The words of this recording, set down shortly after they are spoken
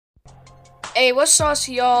Hey, what's sauce,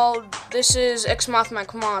 y'all? This is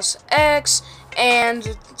XMothMacMoss X,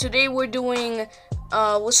 and today we're doing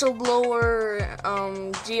Whistleblower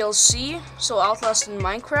DLC, so Outlast in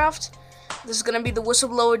Minecraft. This is gonna be the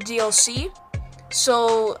Whistleblower DLC.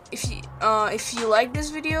 So if you like this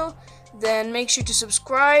video, then make sure to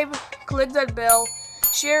subscribe, click that bell,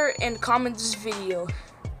 share, and comment this video.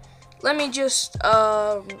 Let me just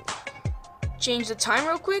change the time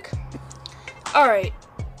real quick. All right,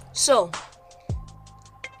 so.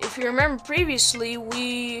 If you remember previously,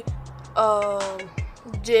 we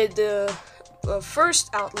did the first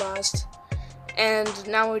Outlast, and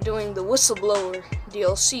now we're doing the Whistleblower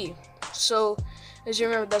DLC. So, as you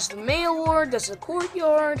remember, that's the mail ward, that's the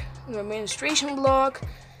courtyard, the administration block,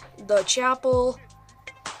 the chapel,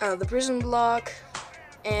 the prison block,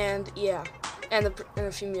 and yeah, and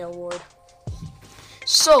the female ward.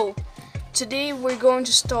 So, today we're going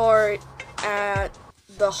to start at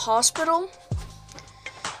the hospital.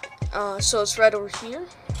 So it's right over here.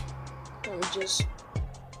 Let me just...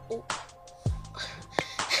 Oh.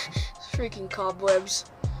 Freaking cobwebs.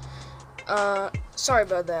 Sorry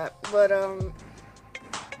about that. But,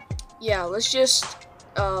 yeah, let's just...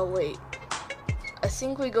 wait. I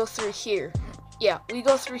think we go through here. Yeah, we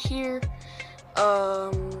go through here.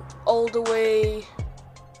 All the way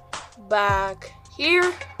back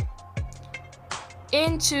here.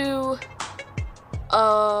 Into...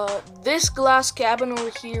 this glass cabin over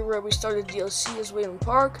here where we started DLC is Wayland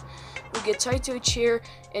Park. We get tied to a chair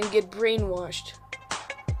and get brainwashed.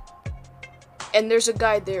 And there's a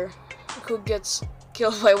guy there who gets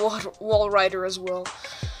killed by Wall Rider as well.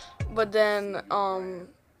 But then,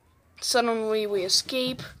 suddenly we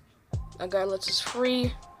escape. A guy lets us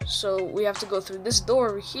free. So we have to go through this door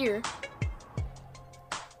over here.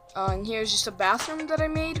 And here's just a bathroom that I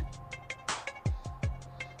made.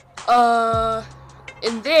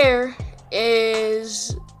 In there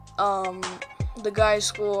is the guys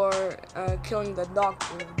who are killing the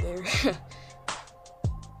doctor over there.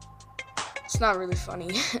 It's not really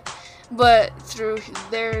funny. But through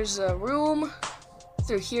there's a room.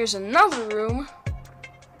 Through here's another room.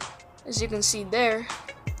 As you can see there.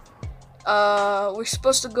 We're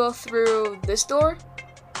supposed to go through this door.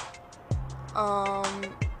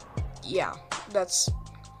 Yeah, that's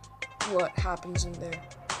what happens in there.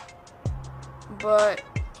 But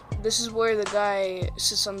this is where the guy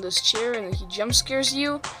sits on this chair and he jump scares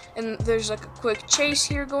you, and there's like a quick chase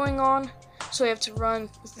here going on, so you have to run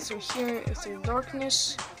through here through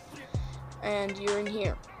darkness, and you're in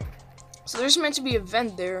here. So there's meant to be a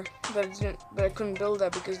vent there, but I couldn't build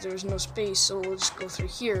that because there was no space, so we'll just go through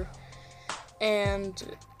here. And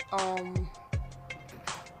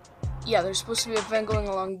yeah, there's supposed to be a vent going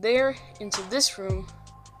along there into this room.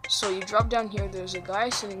 So you drop down here, there's a guy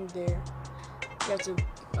sitting there. You have to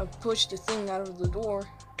push the thing out of the door,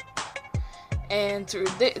 and through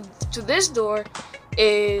to this door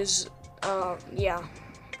is yeah.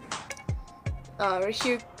 Right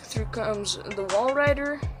here through comes the Wall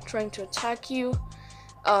Rider trying to attack you.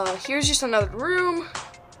 Here's just another room.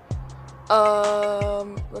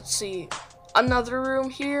 Let's see, another room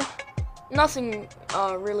here. Nothing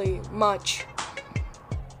really much.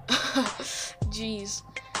 Jeez.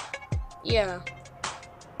 Yeah.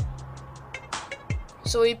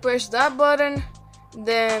 So we press that button,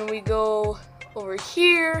 then we go over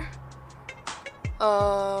here.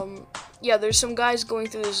 Yeah, there's some guys going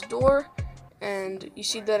through this door, and you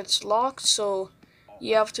see that it's locked, so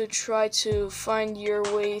you have to try to find your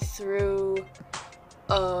way through,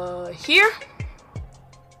 here.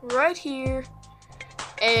 Right here.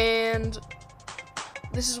 And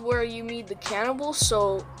this is where you meet the cannibal,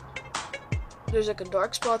 so there's like a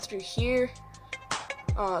dark spot through here.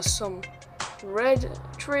 Some red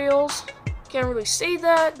trails. Can't really say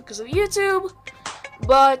that because of YouTube,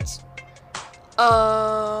 but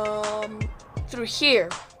through here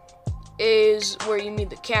is where you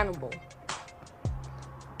meet the cannibal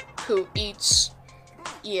who eats.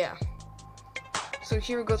 Yeah. So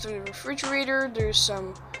here we go through the refrigerator. There's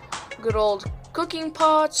some good old cooking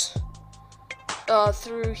pots.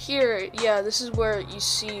 Through here, yeah, this is where you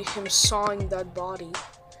see him sawing that body.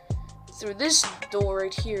 Through this door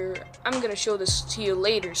right here, I'm gonna show this to you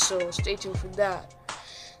later, so stay tuned for that.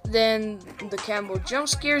 Then the cannibal jump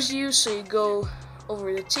scares you, so you go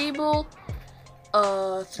over the table,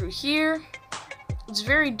 through here. It's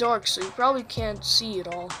very dark, so you probably can't see it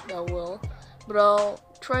all that well, but I'll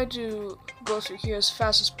try to go through here as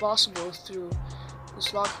fast as possible through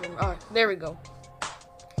this locker room. Alright, there we go.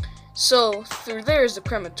 So through there is the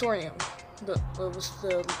crematorium, with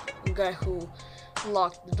the guy who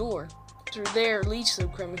locked the door. Through there leads to the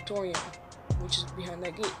crematorium, which is behind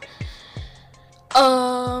that gate.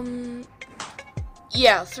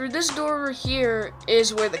 Yeah, through this door over here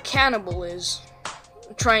is where the cannibal is,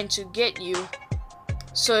 trying to get you.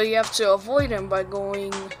 So you have to avoid him by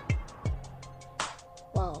going,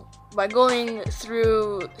 by going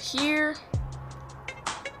through here.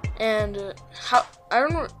 And how I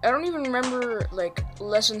don't even remember like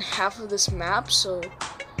less than half of this map, so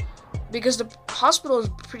because the hospital is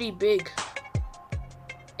pretty big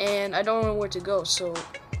and I don't know where to go, so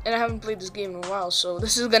and I haven't played this game in a while, so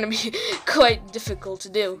this is gonna be quite difficult to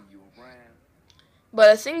do. But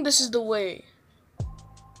I think this is the way.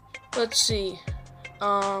 Let's see.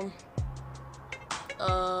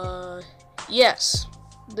 Yes.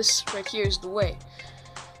 This right here is the way.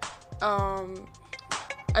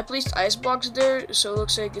 I placed ice blocks there, so it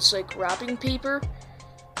looks like it's like wrapping paper,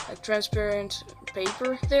 like transparent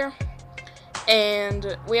paper there.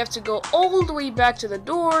 And we have to go all the way back to the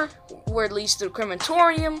door, where it leads to the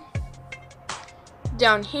crematorium,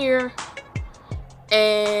 down here,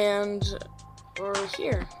 and we're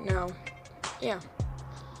here now. Yeah.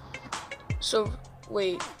 So,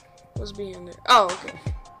 wait, what's behind there? Oh, okay.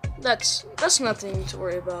 That's nothing to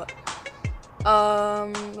worry about.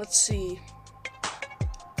 Let's see.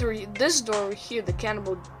 Through this door over here, the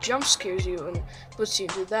cannibal jump scares you and puts you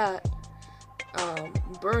into that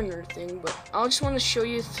burner thing, but I just want to show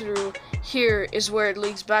you through here is where it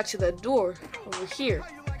leads back to that door over here.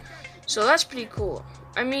 So that's pretty cool.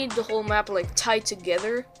 I made the whole map like tied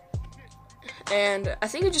together, and I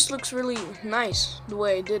think it just looks really nice the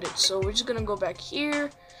way I did it. So we're just gonna go back here,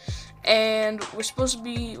 and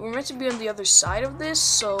we're meant to be on the other side of this,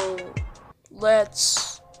 so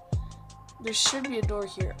there should be a door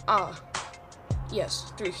here.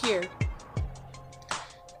 Yes, through here.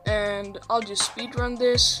 And I'll just speedrun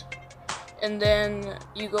this, and then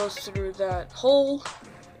you go through that hole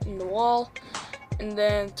in the wall, and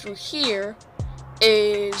then through here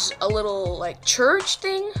is a little like church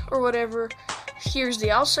thing or whatever. Here's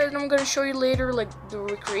the outside that I'm gonna show you later, like the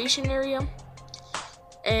recreation area.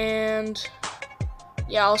 And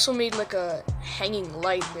yeah, I also made like a hanging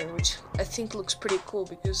light there, which I think looks pretty cool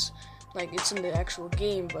because like it's in the actual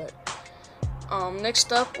game. But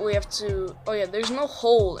next up we have to, oh yeah, there's no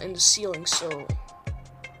hole in the ceiling, so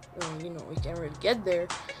you know, we can't really get there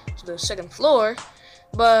to the second floor.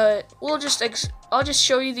 But I'll just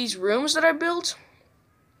show you these rooms that I built.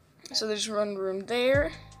 So there's one room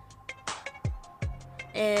there,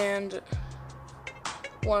 and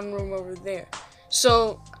one room over there.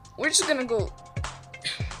 So we're just gonna go,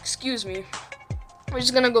 excuse me, we're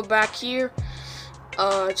just gonna go back here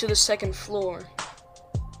to the second floor.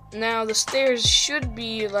 Now the stairs should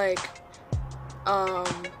be like,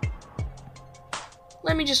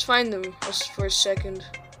 let me just find them just for a second.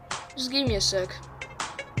 Just give me a sec.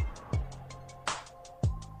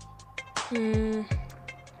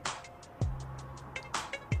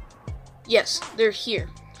 Yes, they're here.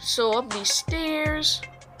 So up these stairs,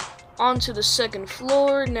 onto the second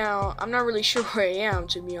floor. Now, I'm not really sure where I am,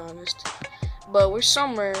 to be honest. But we're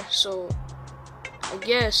somewhere, so I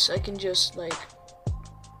guess I can just, like,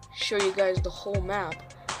 show you guys the whole map.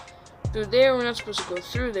 Through there, we're not supposed to go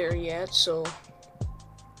through there yet, so,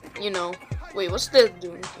 you know. Wait, what's that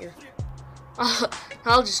doing here?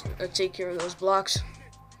 I'll just take care of those blocks.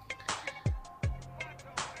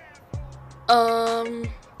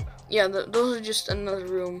 Yeah, those are just another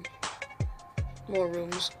room. More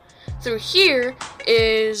rooms. Through here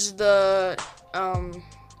is the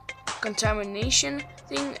contamination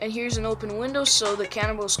thing, and here's an open window, so the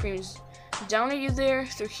cannibal screams down at you there.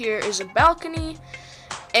 Through here is a balcony,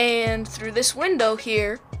 and through this window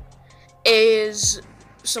here is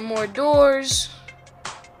some more doors.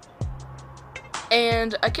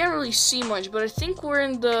 And I can't really see much, but I think we're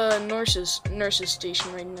in the nurses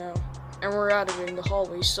station right now, and we're out of it in the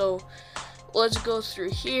hallway. So let's go through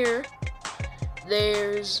here.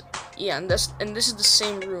 There's, yeah, and this is the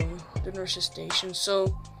same room, the nurses station.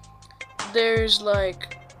 So there's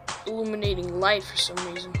like illuminating light for some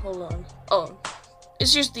reason. Hold on. Oh,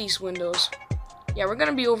 it's just these windows. Yeah, we're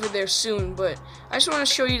gonna be over there soon, but I just want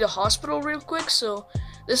to show you the hospital real quick. So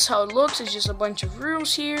this is how it looks. It's just a bunch of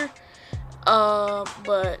rooms here.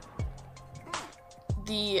 But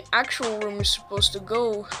the actual room we're supposed to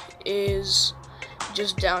go is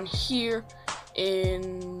just down here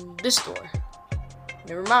in this door.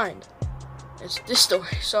 Never mind. It's this door,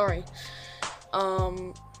 sorry.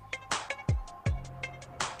 I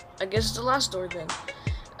guess it's the last door then.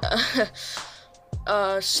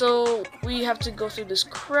 So we have to go through this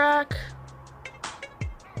crack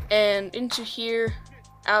and into here,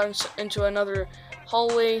 out into another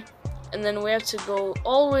hallway. And then we have to go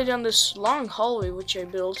all the way down this long hallway, which I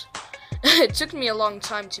built. It took me a long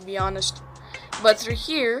time, to be honest. But through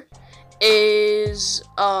here is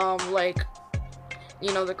like,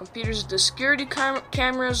 you know, the computers, the security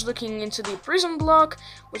cameras looking into the prison block,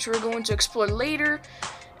 which we're going to explore later,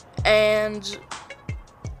 and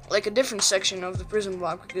like a different section of the prison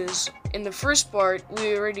block, because in the first part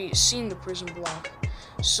we already seen the prison block.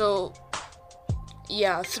 So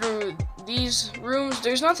yeah, through these rooms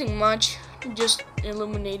there's nothing much, just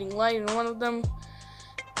illuminating light in one of them,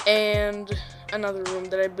 and another room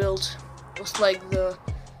that I built with like the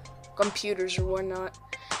computers or whatnot.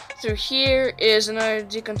 Through here is another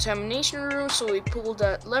decontamination room, so we pulled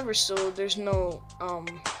that lever so there's no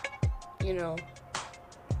you know,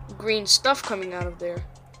 green stuff coming out of there,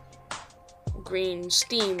 green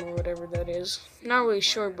steam or whatever that is. Not really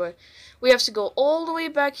sure, but we have to go all the way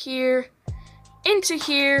back here into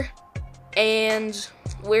here, and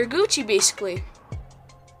we're Gucci basically.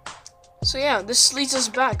 So yeah, this leads us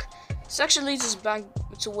back. This actually leads us back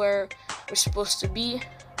to where we're supposed to be.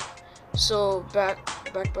 So back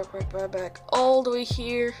all the way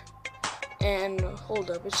here. And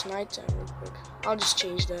hold up, it's nighttime real quick. I'll just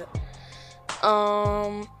change that.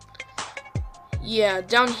 Yeah,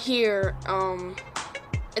 down here,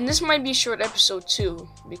 and this might be a short episode too,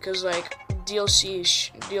 because like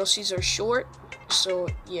DLCs are short. So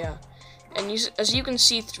yeah, and as you can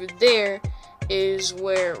see through there is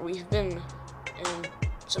where we've been, and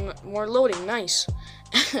some more loading. Nice.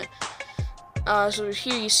 So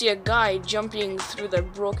here you see a guy jumping through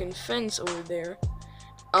that broken fence over there.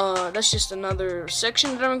 That's just another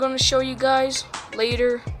section that I'm gonna show you guys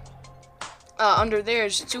later. Under there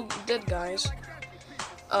is 2 dead guys.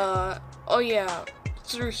 Oh yeah,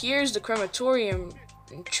 through here is the crematorium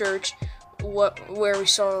church, where we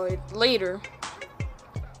saw it later,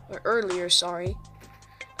 or earlier, sorry.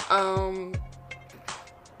 And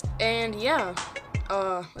yeah,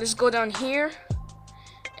 let's go down here.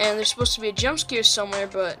 And there's supposed to be a jump scare somewhere,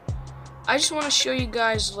 but I just want to show you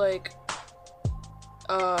guys like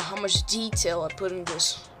how much detail I put in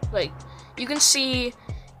this. Like, you can see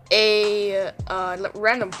a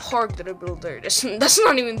random park that I built there. That's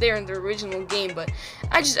not even there in the original game, but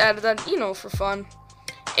I just added that, you know, for fun.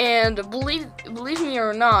 And believe me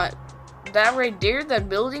or not, that right there, that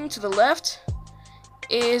building to the left,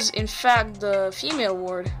 is in fact the female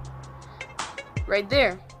ward. Right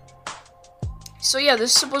there. So yeah,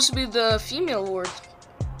 this is supposed to be the female ward,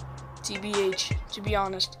 TBH, to be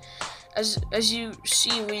honest. As you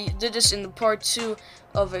see, we did this in the part 2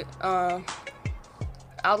 of it,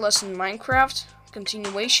 Outlast in Minecraft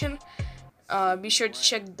continuation. Be sure to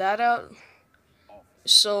check that out.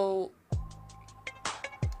 So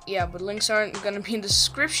yeah, but links aren't gonna be in the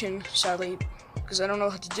description, sadly, because I don't know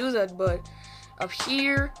how to do that. But up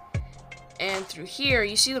here and through here,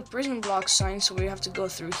 you see the prison block sign, so we have to go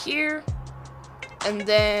through here. And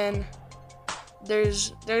then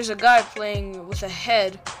there's a guy playing with a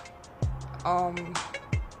head,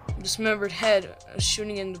 dismembered head,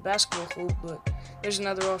 shooting in the basketball hoop. But there's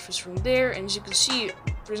another office room there, and as you can see,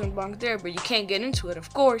 prison block there, but you can't get into it,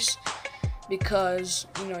 of course, because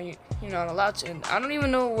you know you're not allowed to. And I don't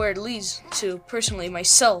even know where it leads to personally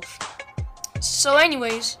myself. So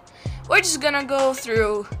anyways, we're just gonna go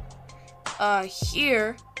through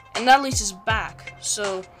here, and that leads us back.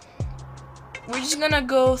 So we're just gonna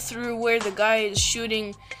go through where the guy is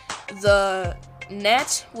shooting the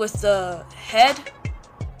net with the head.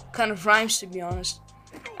 Kind of rhymes, to be honest.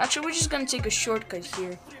 Actually, we're just gonna take a shortcut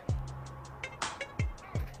here.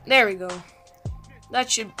 There we go.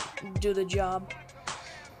 That should do the job.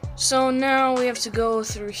 So now we have to go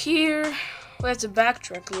through here. We have to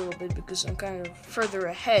backtrack a little bit because I'm kind of further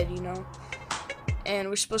ahead, you know. And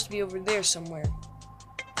we're supposed to be over there somewhere.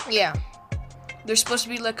 Yeah. There's supposed to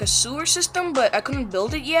be like a sewer system, but I couldn't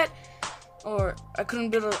build it yet. Or I couldn't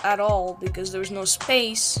build it at all because there was no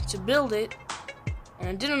space to build it. And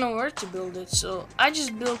I didn't know where to build it, so I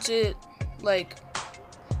just built it like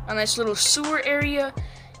a nice little sewer area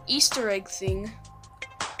Easter egg thing.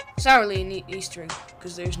 It's not really an Easter egg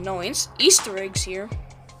because there's no Easter eggs here.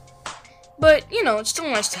 But, you know, it's still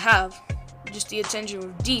nice to have. Just the attention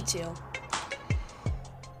of detail.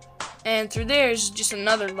 And through there is just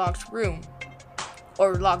another locked room.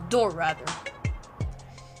 Or locked door, rather.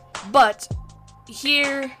 But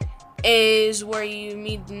here is where you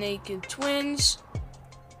meet the naked twins.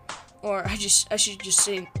 Or I should just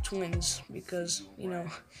say twins because, you know.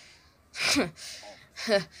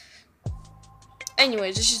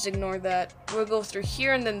 Anyways, let's just ignore that. We'll go through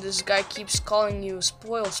here, and then this guy keeps calling you a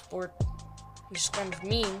spoil sport, which is kind of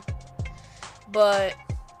mean. But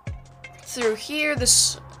through here,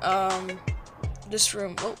 this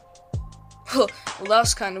room. Oh, well, that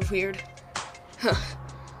was kind of weird.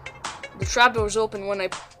 The trapdoor was open when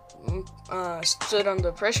I stood on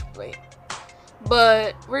the pressure plate.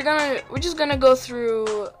 But we're just gonna go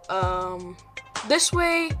through this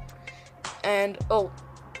way, and oh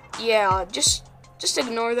yeah, just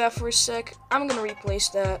ignore that for a sec. I'm gonna replace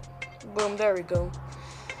that. Boom, there we go.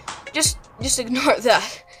 Just ignore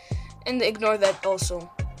that, and ignore that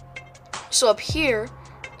also. So up here,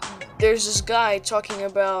 there's this guy talking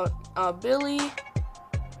about Billy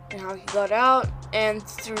and how he got out, and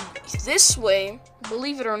through this way,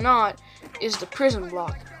 believe it or not, is the prison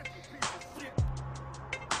block.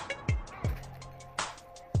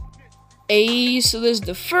 So this is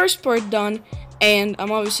the first part done, and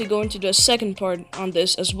I'm obviously going to do a second part on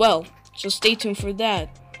this as well. So stay tuned for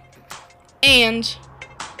that. And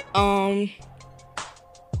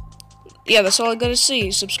yeah, that's all I gotta say.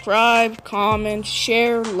 Subscribe, comment,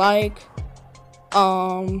 share, like,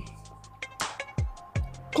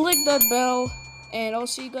 click that bell, and I'll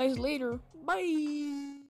see you guys later. Bye.